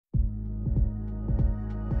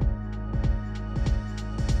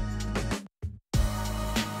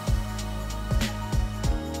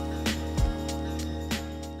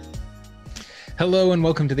Hello and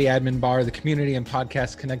welcome to the Admin Bar, the community and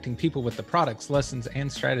podcast connecting people with the products, lessons,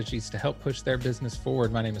 and strategies to help push their business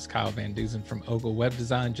forward. My name is Kyle Van Duzen from Ogle Web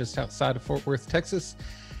Design, just outside of Fort Worth, Texas.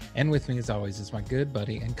 And with me, as always, is my good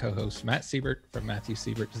buddy and co-host, Matt Siebert from Matthew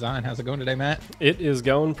Siebert Design. How's it going today, Matt? It is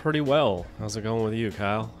going pretty well. How's it going with you,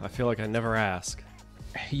 Kyle? I feel like I never ask.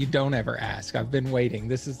 You don't ever ask. I've been waiting.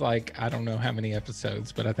 This is like, I don't know how many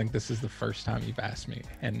episodes, but I think this is the first time you've asked me.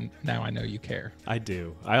 And now I know you care. I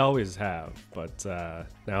do. I always have, but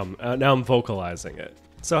now I'm vocalizing it.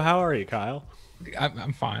 So how are you, Kyle?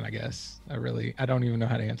 I'm fine, I guess. I don't even know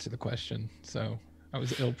how to answer the question. So I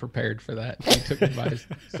was ill prepared for that. You took me by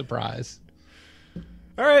surprise.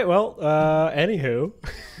 All right. Well, anywho.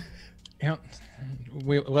 Yeah.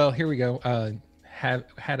 Well, here we go.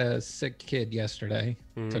 Had a sick kid yesterday.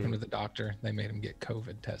 Took him to the doctor. They made him get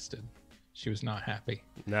COVID tested. She was not happy.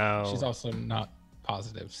 No. She's also not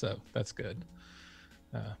positive, so that's good.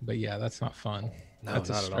 But yeah, that's not fun. No, that's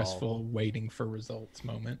a not at all. stressful waiting for results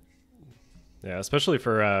moment. Yeah, especially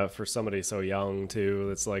for somebody so young too.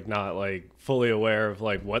 That's like not like fully aware of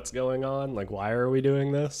like what's going on. Like, why are we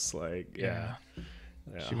doing this? Like, yeah.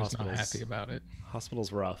 She was not happy about it.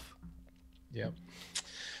 Hospital's rough. Yep.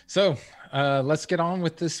 So let's get on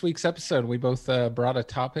with this week's episode. We both brought a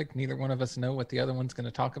topic. Neither one of us know what the other one's going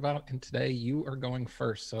to talk about. And today you are going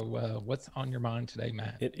first. So what's on your mind today,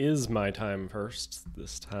 Matt? It is my time first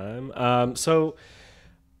this time. So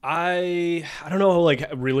I don't know like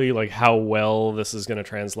really like how well this is going to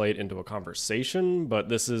translate into a conversation, but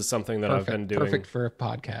this is something that I've been doing. Perfect for a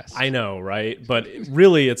podcast. I know, right? But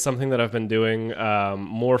really, it's something that I've been doing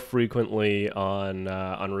more frequently on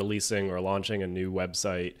releasing or launching a new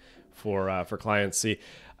website for clients. See,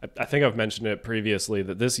 I think I've mentioned it previously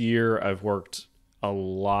that this year I've worked a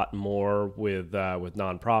lot more with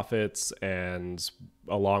nonprofits, and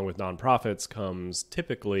along with nonprofits comes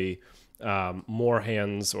typically more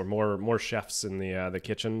hands or more chefs in the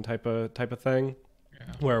kitchen type of thing. Yeah.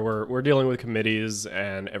 Where we're dealing with committees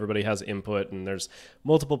and everybody has input and there's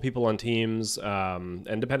multiple people on teams,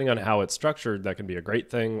 and depending on how it's structured, that can be a great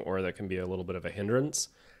thing or that can be a little bit of a hindrance.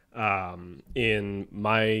 In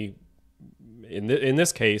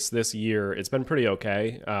this case, this year, it's been pretty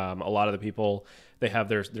okay. A lot of the people, they have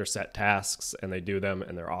their set tasks and they do them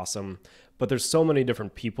and they're awesome. But there's so many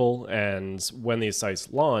different people, and when these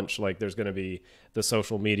sites launch, like there's going to be the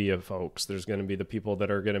social media folks, there's going to be the people that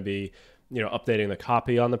are going to be, updating the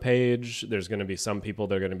copy on the page. There's going to be some people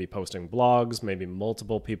that are going to be posting blogs, maybe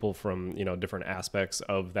multiple people from, different aspects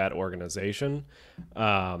of that organization.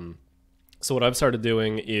 So what I've started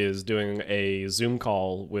doing is doing a Zoom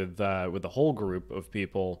call with the whole group of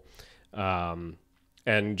people,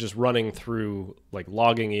 and just running through, like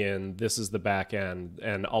logging in. This is the back end,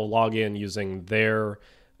 and I'll log in using their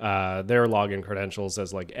login credentials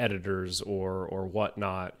as like editors or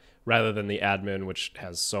whatnot, rather than the admin, which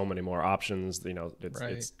has so many more options.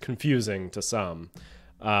 It's confusing to some.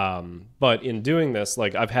 But in doing this,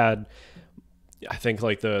 like I've had, I think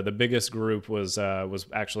like the biggest group was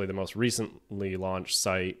actually the most recently launched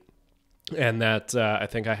site. And that I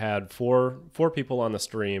think I had four people on the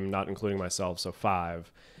stream, not including myself, so 5,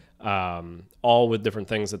 all with different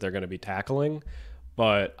things that they're going to be tackling.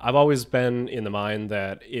 But I've always been in the mind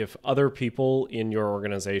that if other people in your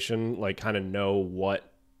organization like kind of know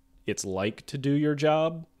what it's like to do your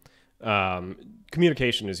job,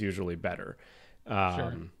 communication is usually better.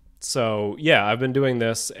 Sure. So yeah, I've been doing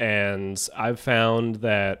this, and I've found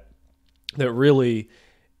that really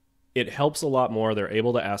it helps a lot more. They're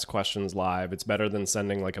able to ask questions live. It's better than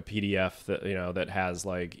sending like a PDF that, that has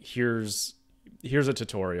like, here's a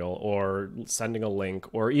tutorial, or sending a link,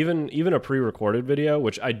 or even a pre-recorded video,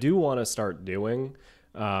 which I do want to start doing,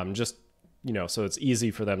 just, so it's easy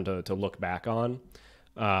for them to look back on.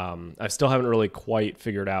 I still haven't really quite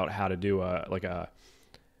figured out how to do a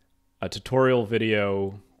tutorial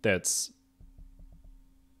video that's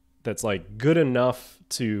like good enough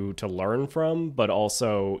to learn from, but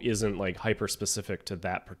also isn't like hyper specific to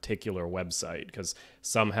that particular website, because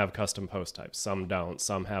some have custom post types, some don't,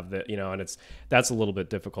 some have the, and that's a little bit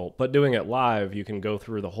difficult. But doing it live, you can go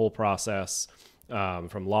through the whole process, from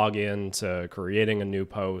login to creating a new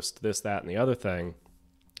post, this, that, and the other thing.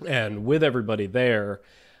 And with everybody there,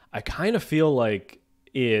 I kind of feel like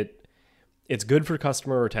it's good for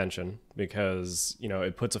customer retention, because,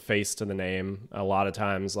 it puts a face to the name. A lot of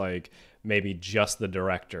times, like maybe just the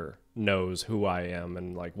director knows who I am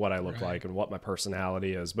and like what I look like and what my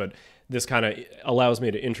personality is. But this kind of allows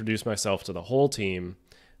me to introduce myself to the whole team.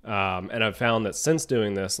 And I've found that since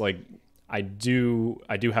doing this, like I do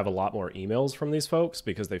have a lot more emails from these folks,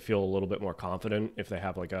 because they feel a little bit more confident if they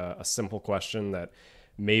have like a simple question that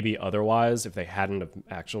maybe otherwise, if they hadn't have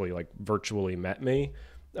actually like virtually met me,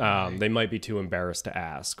 they might be too embarrassed to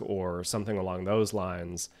ask or something along those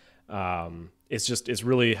lines. It's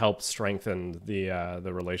really helped strengthen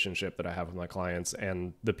the relationship that I have with my clients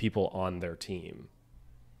and the people on their team.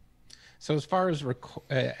 So as far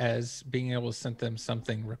as being able to send them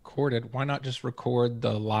something recorded, why not just record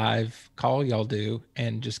the live call y'all do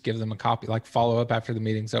and just give them a copy, like follow up after the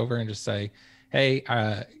meeting's over and just say, hey,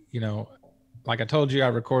 like I told you, I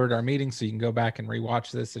recorded our meeting, so you can go back and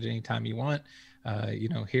rewatch this at any time you want.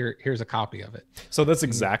 Here's a copy of it. So that's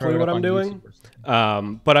exactly what I'm doing.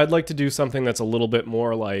 But I'd like to do something that's a little bit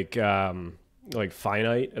more like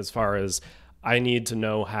finite, as far as I need to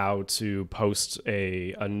know how to post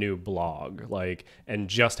a new blog, and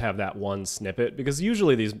just have that one snippet, because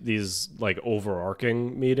usually these like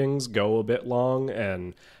overarching meetings go a bit long,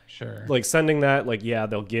 and sure, like sending that,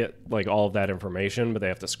 they'll get like all of that information, but they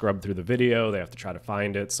have to scrub through the video, they have to try to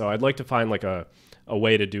find it. So I'd like to find like a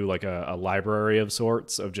way to do like a library of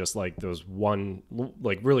sorts of just like those one,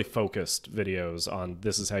 like really focused videos on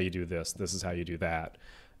this is how you do this is how you do that.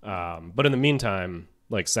 But in the meantime,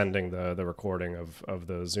 like sending the recording of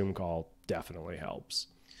the Zoom call definitely helps.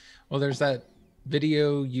 Well, there's that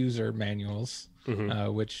video user manuals,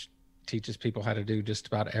 which teaches people how to do just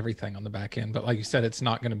about everything on the back end. But like you said, it's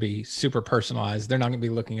not going to be super personalized. They're not going to be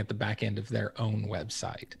looking at the back end of their own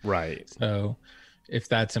website. Right. So if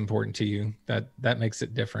that's important to you, that makes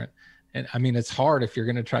it different. And I mean, it's hard if you're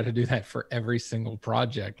going to try to do that for every single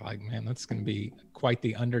project. Like, man, that's going to be quite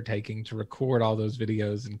the undertaking to record all those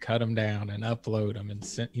videos and cut them down and upload them and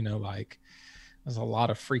send, there's a lot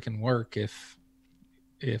of freaking work if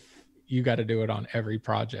you got to do it on every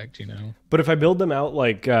project, But if I build them out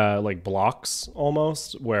like blocks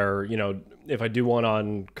almost, where, if I do one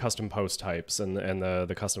on custom post types and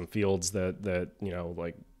the custom fields that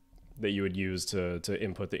that you would use to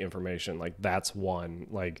input the information, like that's one,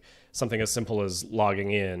 like something as simple as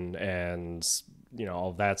logging in and all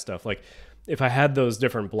of that stuff. Like if I had those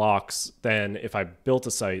different blocks, then if I built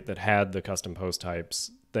a site that had the custom post types,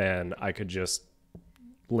 then I could just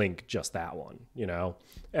link just that one,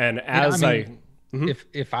 and as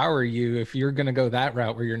if I were you, if you're going to go that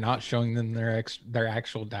route where you're not showing them their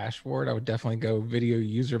actual dashboard, I would definitely go video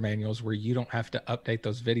user manuals where you don't have to update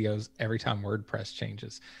those videos every time WordPress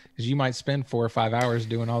changes, because you might spend 4 or 5 hours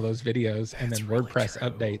doing all those videos and then really WordPress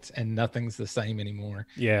updates and nothing's the same anymore.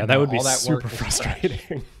 Yeah, that would be super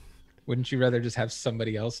frustrating. Wouldn't you rather just have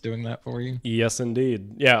somebody else doing that for you? Yes,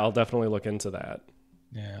 indeed. Yeah, I'll definitely look into that.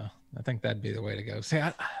 Yeah, I think that'd be the way to go. See,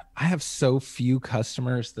 I have so few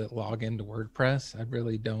customers that log into WordPress. I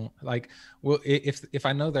really don't like. Well, if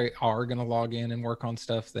I know they are going to log in and work on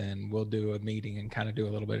stuff, then we'll do a meeting and kind of do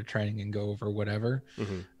a little bit of training and go over whatever.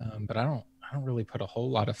 But I don't really put a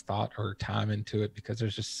whole lot of thought or time into it because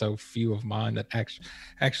there's just so few of mine that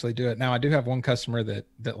actually do it. Now, I do have one customer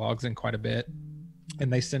that logs in quite a bit,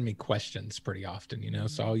 and they send me questions pretty often.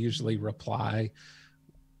 So I'll usually reply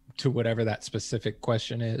to whatever that specific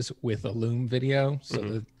question is with a Loom video.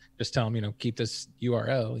 So just tell them, keep this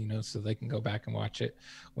URL, so they can go back and watch it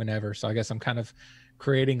whenever. So I guess I'm kind of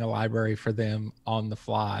creating a library for them on the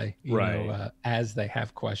fly, as they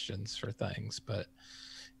have questions for things. But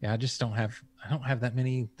yeah, I don't have that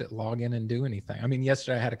many that log in and do anything. I mean,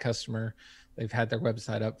 yesterday I had a customer, they've had their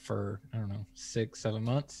website up for, 6-7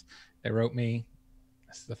 months. They wrote me,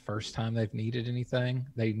 it's the first time they've needed anything.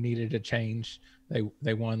 They needed a change.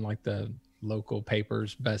 They won like the local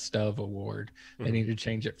paper's best of award. They needed to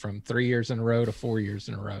change it from 3 years in a row to 4 years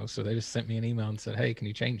in a row. So they just sent me an email and said, hey, can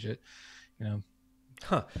you change it? Now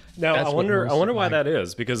I wonder why that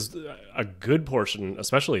is, because a good portion,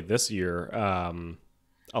 especially this year,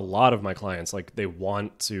 a lot of my clients, like, they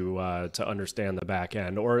want to understand the back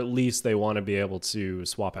end, or at least they want to be able to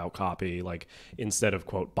swap out copy, like, instead of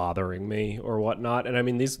quote bothering me or whatnot. And I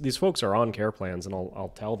mean, these folks are on care plans, and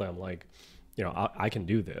I'll tell them, like, I can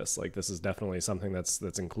do this. Like, this is definitely something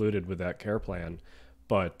that's included with that care plan.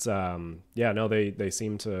 But they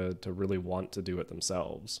seem to really want to do it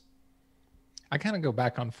themselves. I kind of go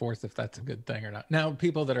back and forth if that's a good thing or not. Now,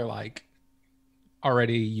 people that are like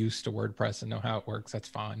already used to WordPress and know how it works, that's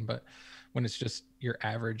fine. But when it's just your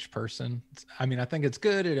average person, I mean, I think it's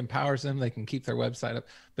good. It empowers them. They can keep their website up,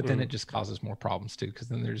 but then it just causes more problems too, because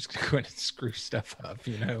then they're just going to go in and screw stuff up,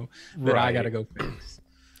 that I got to go fix.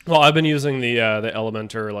 Well, I've been using the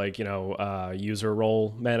Elementor, user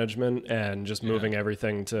role management, and just moving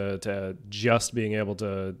everything to just being able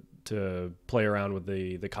to play around with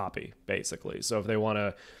the copy, basically. So if they want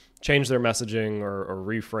to change their messaging or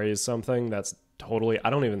rephrase something, that's totally, I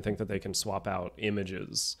don't even think that they can swap out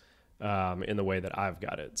images in the way that I've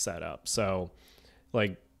got it set up. So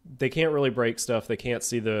like they can't really break stuff. They can't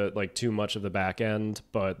see the like too much of the back end,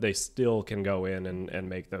 but they still can go in and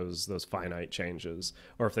make those finite changes.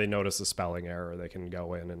 Or if they notice a spelling error, they can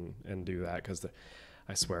go in and do that, because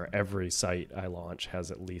I swear every site I launch has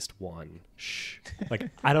at least one. Like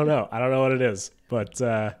I don't know what it is, but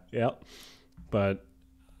yeah. But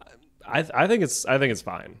I think it's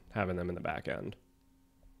fine having them in the back end.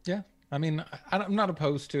 Yeah. I mean, I'm not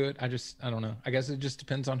opposed to it. I don't know. I guess it just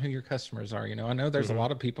depends on who your customers are. I know there's a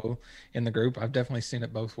lot of people in the group. I've definitely seen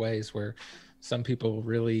it both ways, where some people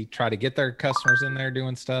really try to get their customers in there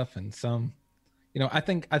doing stuff, and some, I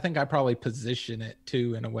think I probably position it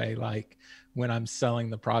too in a way, like when I'm selling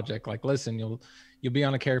the project, like, listen, you'll be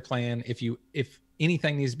on a care plan. If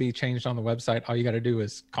anything needs to be changed on the website, all you got to do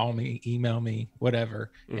is call me, email me,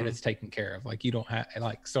 whatever, and it's taken care of. Like, you don't have,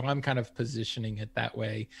 like, so I'm kind of positioning it that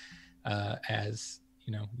way, as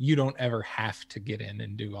you don't ever have to get in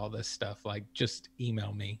and do all this stuff. Like, just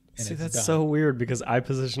email me and See, it's that's done. so weird, because I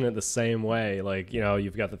position it the same way. Like,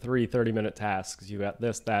 you've got the 30-minute tasks, you got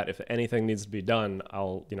this, that. If anything needs to be done,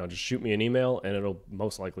 I'll, just shoot me an email and it'll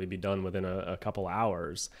most likely be done within a couple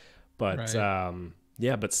hours. But Right.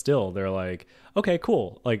 yeah, but still they're like, okay,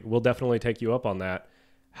 cool. Like, we'll definitely take you up on that.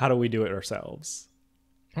 How do we do it ourselves?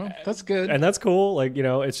 Well, that's good. And that's cool. Like,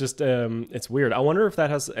 it's just, it's weird. I wonder if that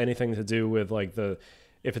has anything to do with like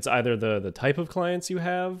if it's either the type of clients you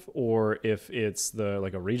have, or if it's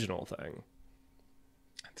like a regional thing.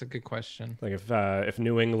 That's a good question. Like if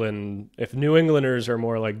New Englanders are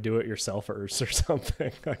more like do-it-yourselfers or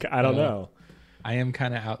something. Like, I don't know. I am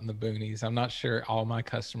kind of out in the boonies. I'm not sure all my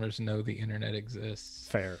customers know the internet exists.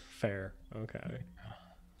 Fair. Okay.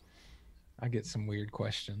 I get some weird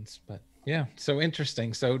questions, but yeah, so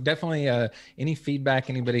interesting. So definitely any feedback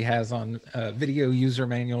anybody has on video user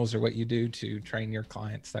manuals or what you do to train your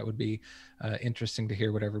clients, that would be interesting to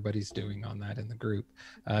hear what everybody's doing on that in the group.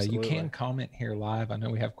 You can comment here live. I know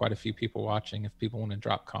we have quite a few people watching. If people want to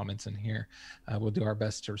drop comments in here, we'll do our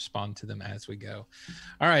best to respond to them as we go.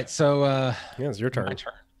 All right, so yeah, it's your turn. My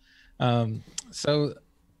turn. So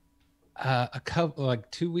a couple,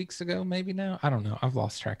 like 2 weeks ago, maybe now, I don't know, I've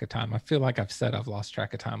lost track of time. I feel like I've said I've lost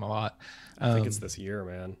track of time a lot. I think it's this year,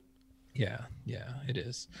 man. Yeah, it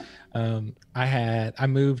is. I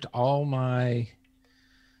moved all the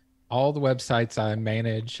websites I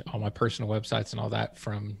manage, all my personal websites and all that,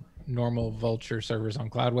 from normal Vulture servers on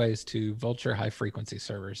Cloudways to Vulture high frequency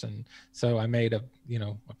servers. And so I made a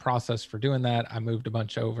process for doing that. I moved a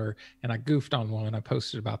bunch over, and I goofed on one. I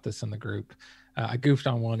posted about this in the group. I goofed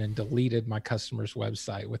on one and deleted my customer's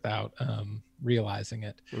website without realizing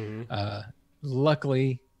it.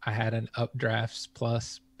 Luckily, I had an Updrafts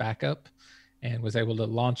Plus backup and was able to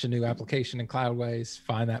launch a new application in Cloudways,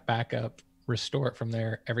 find that backup, restore it from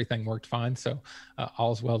there. Everything worked fine. So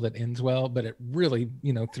all's well that ends well. But it really,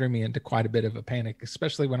 threw me into quite a bit of a panic,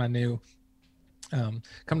 especially when I knew. Come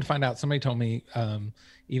to find out, somebody told me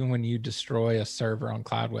even when you destroy a server on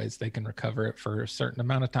Cloudways, they can recover it for a certain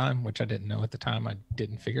amount of time, which I didn't know at the time. I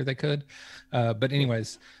didn't figure they could. But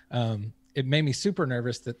anyways, it made me super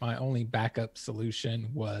nervous that my only backup solution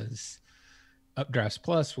was Updrafts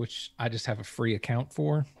Plus, which I just have a free account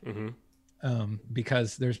for.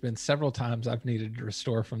 Because there's been several times I've needed to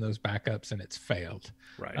restore from those backups and it's failed.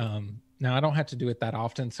 Right. Now I don't have to do it that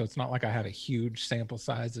often, so it's not like I have a huge sample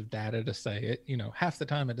size of data to say it, half the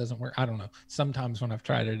time it doesn't work. I don't know. Sometimes when I've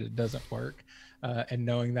tried it, it doesn't work. And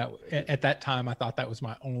knowing that at that time, I thought that was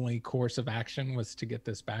my only course of action, was to get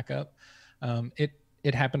this backup.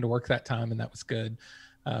 It happened to work that time, and that was good.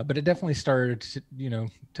 But it definitely started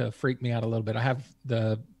to freak me out a little bit. I have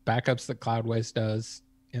the backups that Cloudways does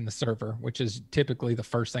in the server, which is typically the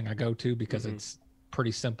first thing I go to, because it's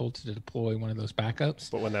pretty simple to deploy one of those backups.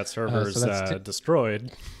 But when that server is destroyed.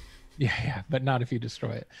 Yeah, but not if you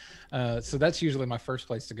destroy it. So that's usually my first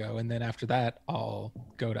place to go. And then after that, I'll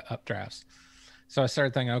go to Updrafts. So I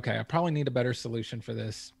started thinking, okay, I probably need a better solution for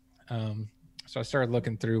this. So I started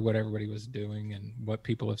looking through what everybody was doing and what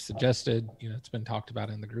people have suggested. It's been talked about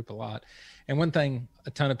in the group a lot. And one thing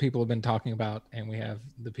a ton of people have been talking about, and we have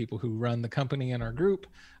the people who run the company in our group,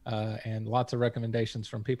 and lots of recommendations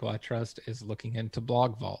from people I trust, is looking into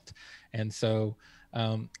BlogVault. And so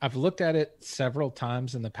I've looked at it several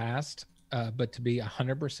times in the past, but to be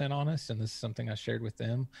 100% honest, and this is something I shared with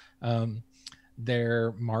them,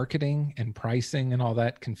 their marketing and pricing and all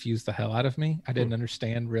that confused the hell out of me. I didn't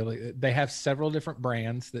understand really. They have several different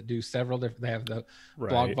brands that do several different, they have the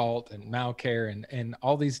BlogVault and Malcare and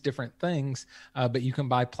all these different things, but you can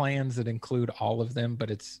buy plans that include all of them, but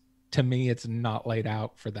to me, it's not laid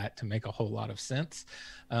out for that to make a whole lot of sense.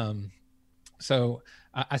 So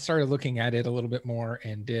I started looking at it a little bit more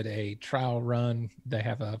and did a trial run. They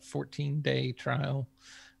have a 14-day trial.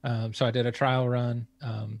 So I did a trial run,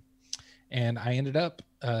 and I ended up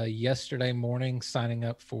yesterday morning signing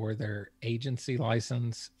up for their agency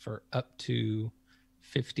license for up to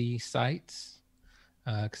 50 sites.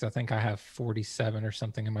 Because I think I have 47 or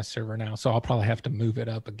something in my server now. So I'll probably have to move it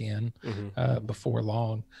up again before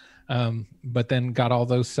long. But then got all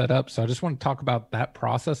those set up. So I just want to talk about that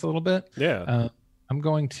process a little bit. Yeah. I'm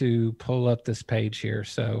going to pull up this page here.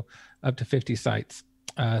 So up to 50 sites.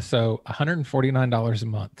 So $149 a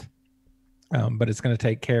month. But it's going to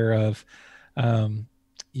take care of,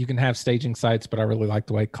 you can have staging sites, but I really like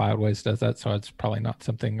the way Cloudways does that. So it's probably not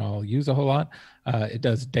something I'll use a whole lot. It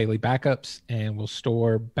does daily backups and will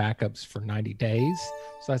store backups for 90 days.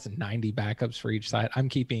 So that's 90 backups for each site. I'm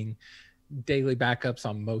keeping daily backups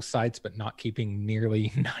on most sites, but not keeping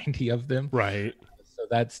nearly 90 of them. Right. So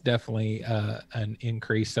that's definitely an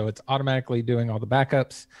increase. So it's automatically doing all the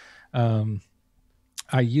backups.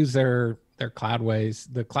 I use their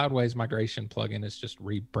Cloudways. The Cloudways migration plugin is just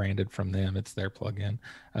rebranded from them. It's their plugin.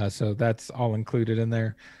 So that's all included in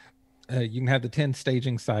there. You can have the 10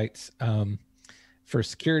 staging sites. For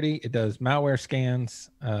security, it does malware scans,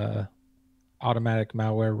 automatic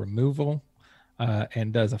malware removal,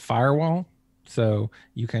 and does a firewall. So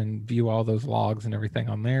you can view all those logs and everything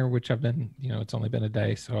on there, which I've been, it's only been a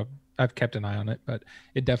day. So I've kept an eye on it, but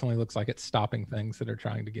it definitely looks like it's stopping things that are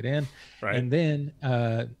trying to get in. Right. And then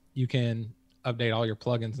you can update all your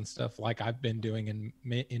plugins and stuff like I've been doing in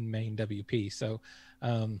main WP. So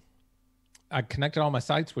I connected all my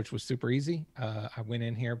sites, which was super easy. I went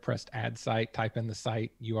in here, pressed add site, type in the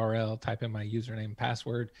site URL, type in my username and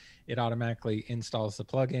password. It automatically installs the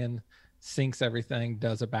plugin, syncs everything,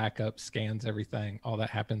 does a backup, scans everything. All that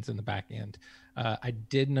happens in the back end. I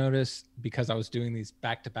did notice, because I was doing these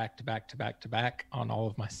back to back on all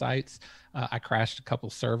of my sites, I crashed a couple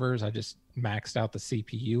servers. I just maxed out the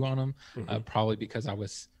CPU on them, probably because I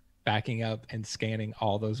was backing up and scanning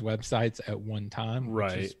all those websites at one time.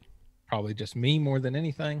 Right. Which is probably just me more than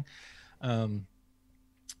anything.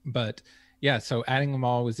 But yeah, so adding them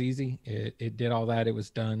all was easy. It did all that. It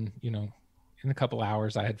was done, in a couple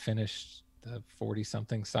hours. I had finished the 40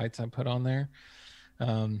 something sites I put on there.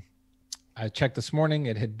 I checked this morning.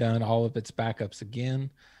 It had done all of its backups again.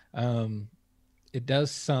 It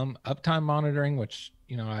does some uptime monitoring, which,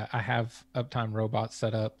 I have uptime robots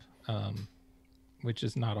set up, which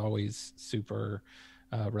is not always super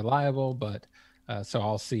reliable, but so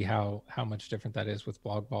I'll see how much different that is with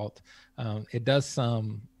BlogVault. It does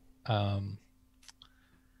some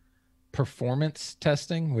performance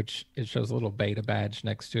testing, which it shows a little beta badge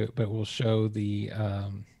next to it, but it will show the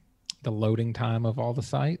loading time of all the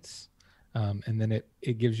sites. And then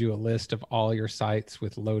it gives you a list of all your sites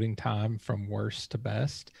with loading time from worst to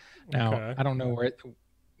best. Now, I don't know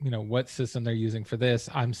what system they're using for this.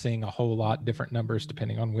 I'm seeing a whole lot different numbers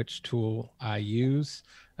depending on which tool I use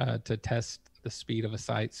to test the speed of a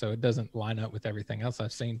site. So it doesn't line up with everything else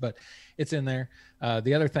I've seen, but it's in there.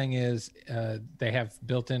 The other thing is they have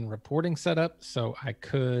built-in reporting setup. So I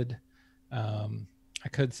could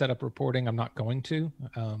set up reporting. I'm not going to.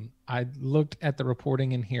 I looked at the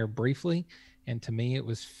reporting in here briefly, and to me, it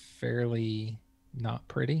was fairly not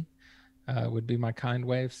pretty, would be my kind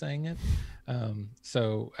way of saying it.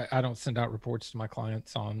 So I don't send out reports to my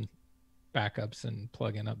clients on backups and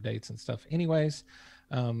plugin updates and stuff anyways.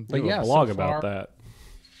 But yeah, blog so far, about that.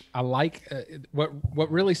 I like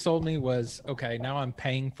what really sold me was, okay, now I'm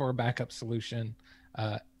paying for a backup solution.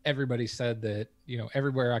 Everybody said that,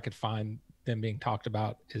 everywhere I could find them being talked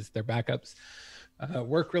about is their backups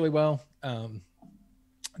work really well.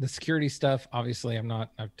 The security stuff, obviously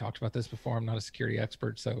I've talked about this before. I'm not a security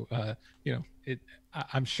expert. So,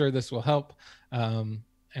 I'm sure this will help. And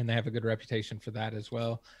they have a good reputation for that as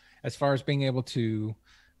well. As far as being able to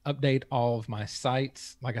update all of my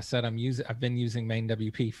sites, like I said, I've been using main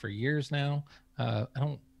WP for years now. I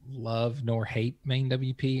don't love nor hate main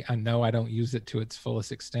WP. I know I don't use it to its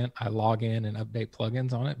fullest extent. I log in and update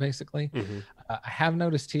plugins on it basically. I have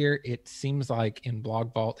noticed here, it seems like in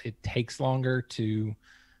BlogVault, it takes longer to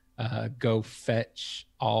go fetch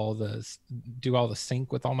do all the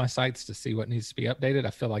sync with all my sites to see what needs to be updated.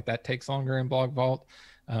 I feel like that takes longer in BlogVault.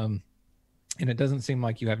 And it doesn't seem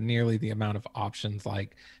like you have nearly the amount of options,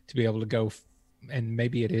 like to be able to go, and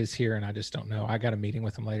maybe it is here and I just don't know. I got a meeting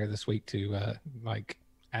with them later this week to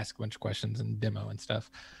ask a bunch of questions and demo and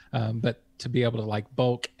stuff. But to be able to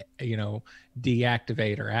bulk,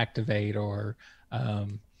 deactivate or activate or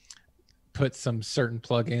put some certain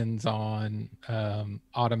plugins on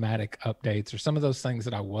automatic updates or some of those things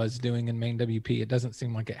that I was doing in main WP. It doesn't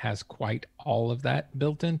seem like it has quite all of that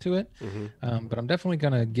built into it. But I'm definitely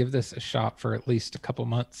going to give this a shot for at least a couple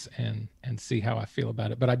months and see how I feel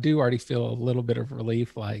about it. But I do already feel a little bit of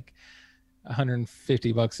relief, like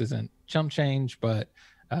 $150 isn't chump change, but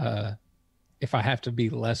if I have to be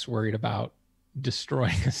less worried about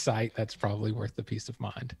destroying a site, that's probably worth the peace of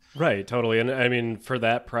mind. Right, totally. And I mean, for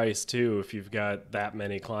that price too, if you've got that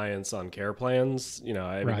many clients on care plans, you know,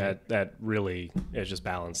 I mean, that really, it just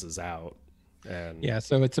balances out. And yeah,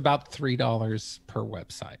 so it's about $3 per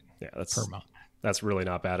website. Yeah, that's per month. That's really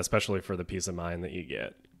not bad, especially for the peace of mind that you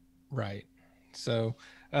get. Right. So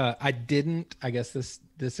I guess this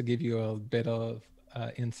will give you a bit of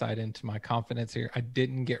insight into my confidence here. I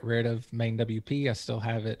didn't get rid of main WP. I still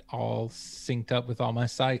have it all synced up with all my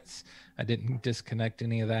sites. I didn't disconnect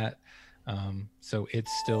any of that. So it's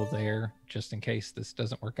still there just in case this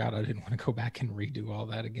doesn't work out. I didn't want to go back and redo all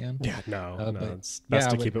that again. Yeah, no, it's best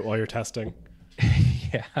to keep it while you're testing.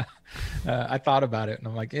 Yeah. I thought about it and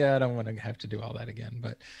I'm like, yeah, I don't want to have to do all that again.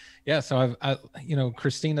 But yeah, so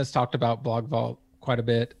Christina's talked about BlogVault quite a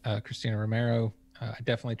bit. Christina Romero, I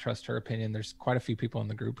definitely trust her opinion. There's quite a few people in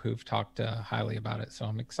the group who've talked highly about it. So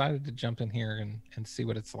I'm excited to jump in here and see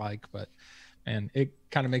what it's like. But man, it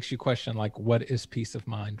kind of makes you question, like, what is peace of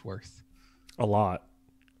mind worth? A lot.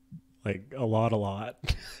 Like a lot.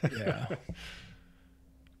 Yeah.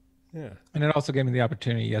 Yeah. And it also gave me the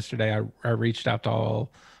opportunity yesterday. I reached out to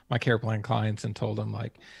all my care plan clients and told them,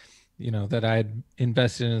 like, that I had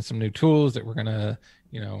invested in some new tools that we're going to,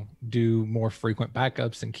 do more frequent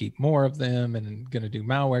backups and keep more of them, and going to do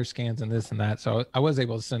malware scans and this and that. So I was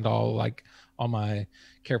able to send all my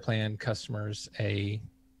care plan customers a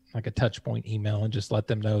touch point email and just let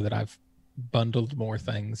them know that I've bundled more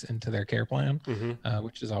things into their care plan,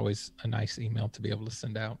 which is always a nice email to be able to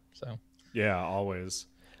send out. So yeah, always.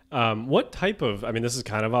 What type of, I mean, this is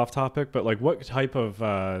kind of off topic, but like what type of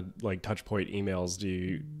touch point emails do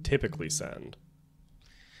you typically send?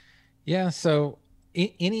 Yeah. So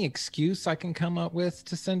any excuse I can come up with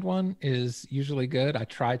to send one is usually good. I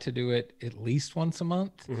try to do it at least once a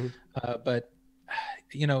month, but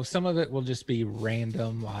some of it will just be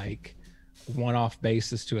random, like one-off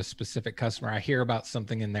basis to a specific customer. I hear about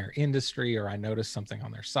something in their industry, or I notice something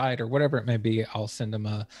on their site, or whatever it may be. I'll send them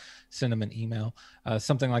an email,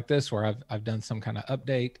 something like this, where I've done some kind of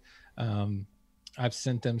update. I've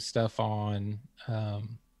sent them stuff on,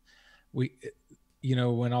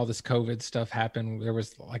 when all this COVID stuff happened, there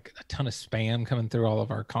was like a ton of spam coming through all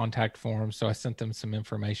of our contact forms. So I sent them some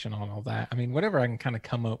information on all that. I mean, whatever I can kind of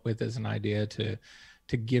come up with as an idea to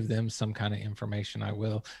give them some kind of information, I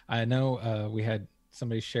will. I know we had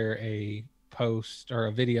somebody share a post or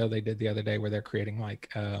a video they did the other day where they're creating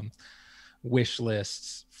like wish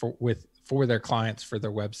lists for their clients for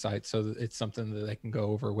their website. So it's something that they can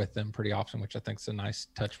go over with them pretty often, which I think is a nice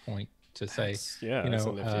touch point to say, that's a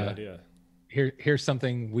nifty idea. Here's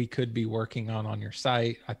something we could be working on your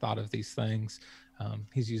site. I thought of these things.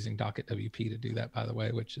 He's using Docket WP to do that, by the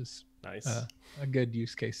way, which is nice. A good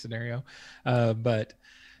use case scenario. But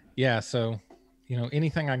yeah, so,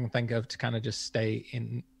 anything I can think of to kind of just stay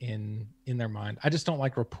in their mind. I just don't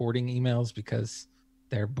like reporting emails because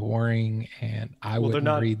they're boring and I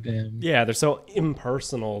wouldn't read them. Yeah, they're so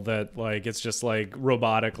impersonal that like it's just like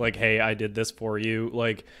robotic, like, hey, I did this for you.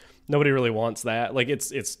 Like nobody really wants that. Like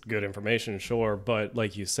it's good information, sure, but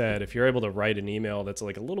like you said, if you're able to write an email that's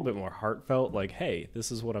like a little bit more heartfelt, like, hey,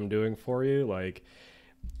 this is what I'm doing for you, like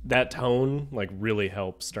that tone like really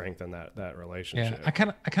helps strengthen that relationship. Yeah,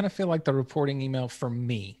 I kind of feel like the reporting email for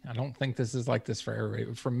me, I don't think this is like this for everybody,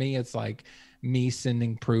 but for me, it's like me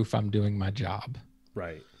sending proof I'm doing my job.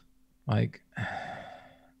 Right. Like,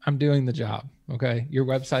 I'm doing the job. Okay. Your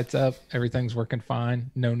website's up. Everything's working fine.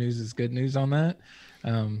 No news is good news on that.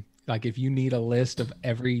 Like if you need a list of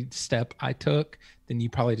every step I took, then you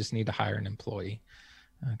probably just need to hire an employee,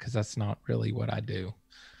 because that's not really what I do.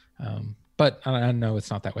 But I know it's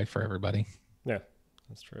not that way for everybody. Yeah,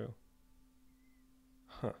 that's true.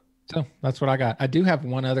 Huh. So that's what I got. I do have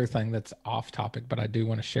one other thing that's off topic, but I do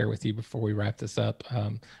want to share with you before we wrap this up.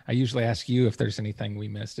 I usually ask you if there's anything we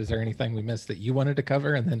missed. Is there anything we missed that you wanted to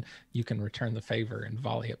cover? And then you can return the favor and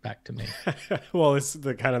volley it back to me. Well, it's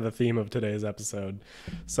the kind of the theme of today's episode.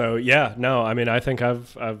 So yeah, no, I mean, I think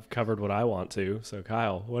I've covered what I want to. So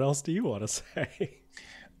Kyle, what else do you want to say?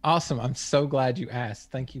 Awesome. I'm so glad you asked.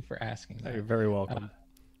 Thank you for asking that. You're very welcome.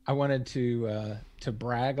 I wanted to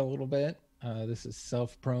brag a little bit. This is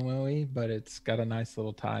self-promo-y, but it's got a nice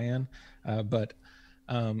little tie-in. But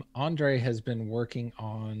Andre has been working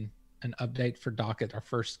on an update for Docket, our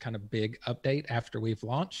first kind of big update after we've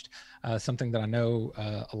launched, something that I know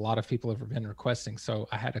a lot of people have been requesting. So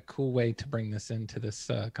I had a cool way to bring this into this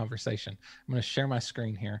conversation. I'm going to share my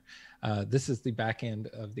screen here. This is the back end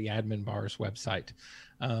of the admin bar's website.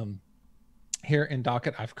 Here in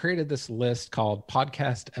Docket, I've created this list called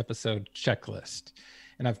Podcast Episode Checklist.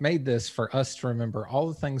 And I've made this for us to remember all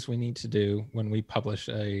the things we need to do when we publish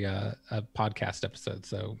a podcast episode.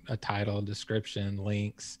 So a title, description,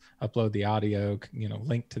 links, upload the audio,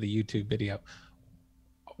 link to the YouTube video,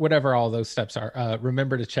 whatever all those steps are.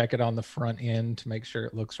 Remember to check it on the front end to make sure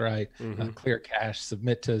it looks right. Clear cache,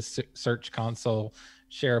 submit to Search Console,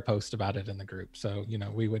 share a post about it in the group. So,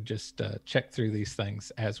 we would just check through these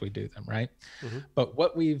things as we do them, right? But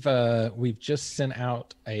what we've just sent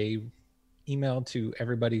out a email to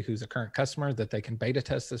everybody who's a current customer that they can beta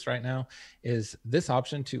test this right now is this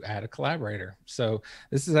option to add a collaborator. So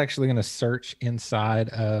this is actually going to search inside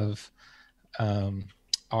of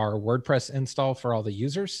our WordPress install for all the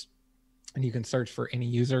users. And you can search for any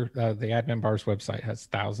user. The admin bar's website has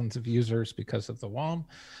thousands of users because of the WOM.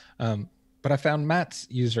 But I found Matt's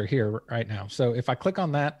user here right now. So if I click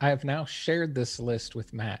on that, I have now shared this list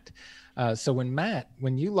with Matt. So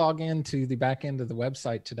when you log into the back end of the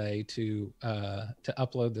website today to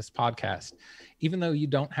upload this podcast, even though you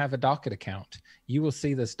don't have a Docket account, you will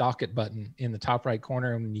see this Docket button in the top right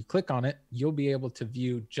corner. And when you click on it, you'll be able to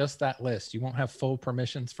view just that list. You won't have full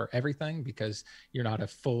permissions for everything because you're not a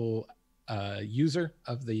full user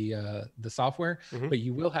of the software, but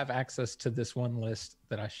you will have access to this one list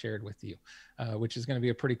that I shared with you, which is going to be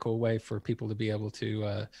a pretty cool way for people to be able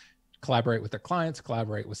to collaborate with their clients,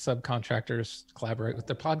 collaborate with subcontractors, collaborate with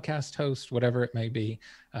their podcast host, whatever it may be.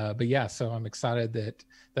 But yeah, so I'm excited that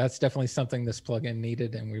that's definitely something this plugin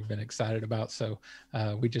needed and we've been excited about. So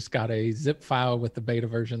we just got a zip file with the beta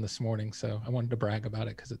version this morning. So I wanted to brag about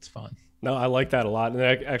it because it's fun. No, I like that a lot. And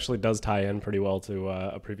it actually does tie in pretty well to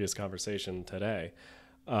a previous conversation today.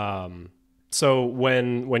 So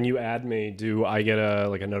when you add me, do I get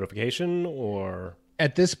a notification or?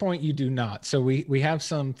 At this point, you do not. So we have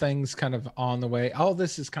some things kind of on the way. All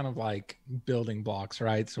this is kind of like building blocks,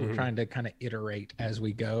 right? So we're trying to kind of iterate as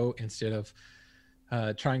we go instead of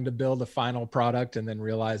trying to build a final product and then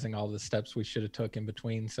realizing all the steps we should have took in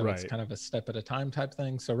between. So it's kind of a step at a time type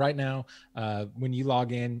thing. So right now, when you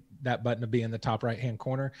log in, that button will be in the top right-hand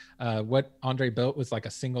corner. What Andre built was like a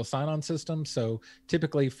single sign-on system. So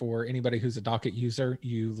typically for anybody who's a Docket user,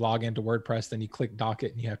 you log into WordPress, then you click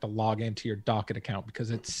Docket and you have to log into your Docket account because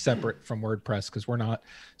it's separate from WordPress because we're not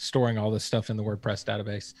storing all this stuff in the WordPress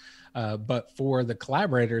database. But for the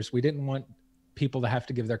collaborators, we didn't want people to have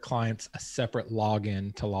to give their clients a separate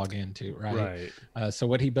login to log into, right? So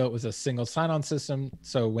what he built was a single sign-on system.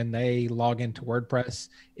 So when they log into WordPress,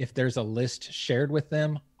 if there's a list shared with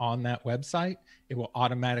them on that website, it will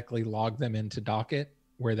automatically log them into Docket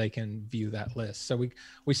where they can view that list. So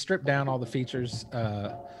we stripped down all the features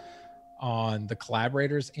on the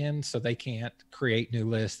collaborators end, so they can't create new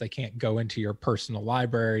lists, they can't go into your personal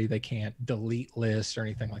library, they can't delete lists or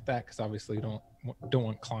anything like that, because obviously you don't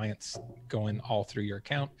want clients going all through your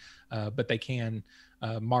account, but they can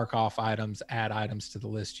mark off items, add items to the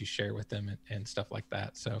list you share with them and stuff like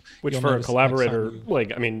that. So which for a collaborator,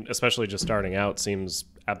 especially just starting out, seems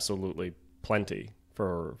absolutely plenty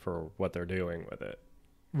for what they're doing with it.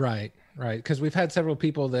 Right. Because we've had several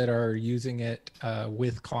people that are using it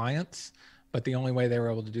with clients, but the only way they were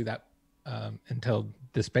able to do that until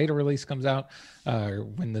this beta release comes out, or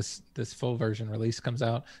when this full version release comes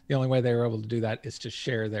out, the only way they were able to do that is to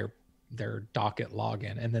share their Docket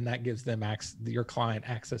login, and then that gives them your client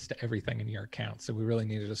access to everything in your account. So we really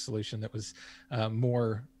needed a solution that was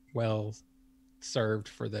more well served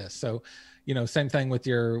for this. So, same thing with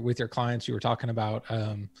your clients. You were talking about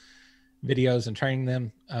videos and training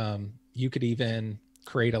them. You could even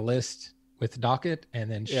create a list with Docket and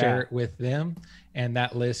then share it with them. And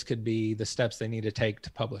that list could be the steps they need to take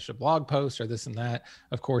to publish a blog post or this and that.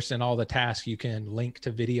 Of course, in all the tasks, you can link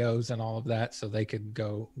to videos and all of that. So they could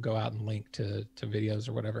go out and link to videos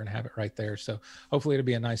or whatever and have it right there. So hopefully it'll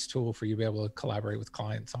be a nice tool for you to be able to collaborate with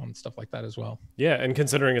clients on stuff like that as well. Yeah. And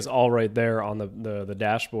considering it's all right there on the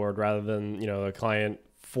dashboard rather than, the client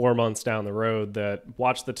 4 months down the road that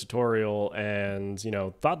watched the tutorial and,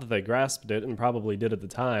 thought that they grasped it and probably did at the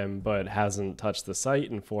time, but hasn't touched the site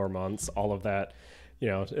in 4 months. All of that,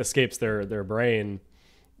 escapes their brain.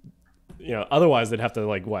 Otherwise they'd have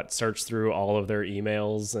to search through all of their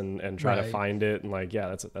emails and try to find it. And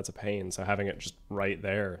that's a pain. So having it just right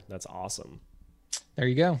there, that's awesome. There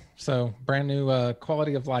you go. So brand new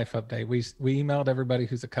quality of life update. We emailed everybody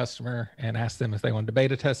who's a customer and asked them if they wanted to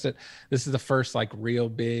beta test it. This is the first like real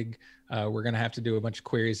big. We're going to have to do a bunch of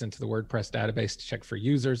queries into the WordPress database to check for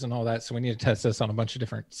users and all that. So we need to test this on a bunch of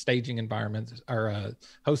different staging environments or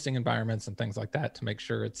hosting environments and things like that to make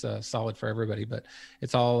sure it's solid for everybody. But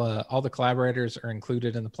it's all the collaborators are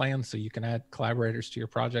included in the plan, so you can add collaborators to your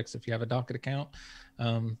projects if you have a Docket account.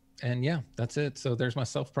 And yeah, that's it. So there's my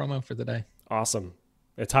self promo for the day. Awesome.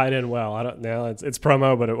 It tied in well. I don't know. It's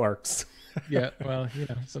promo, but it works. Yeah. Well,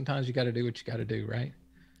 sometimes you got to do what you got to do, right?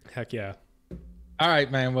 Heck yeah. All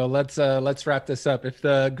right, man. Well, let's wrap this up. If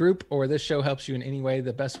the group or this show helps you in any way,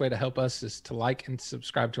 the best way to help us is to like and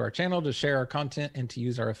subscribe to our channel, to share our content, and to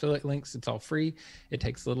use our affiliate links. It's all free. It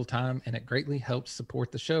takes little time, and it greatly helps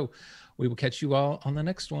support the show. We will catch you all on the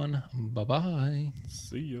next one. Bye-bye.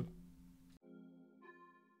 See you.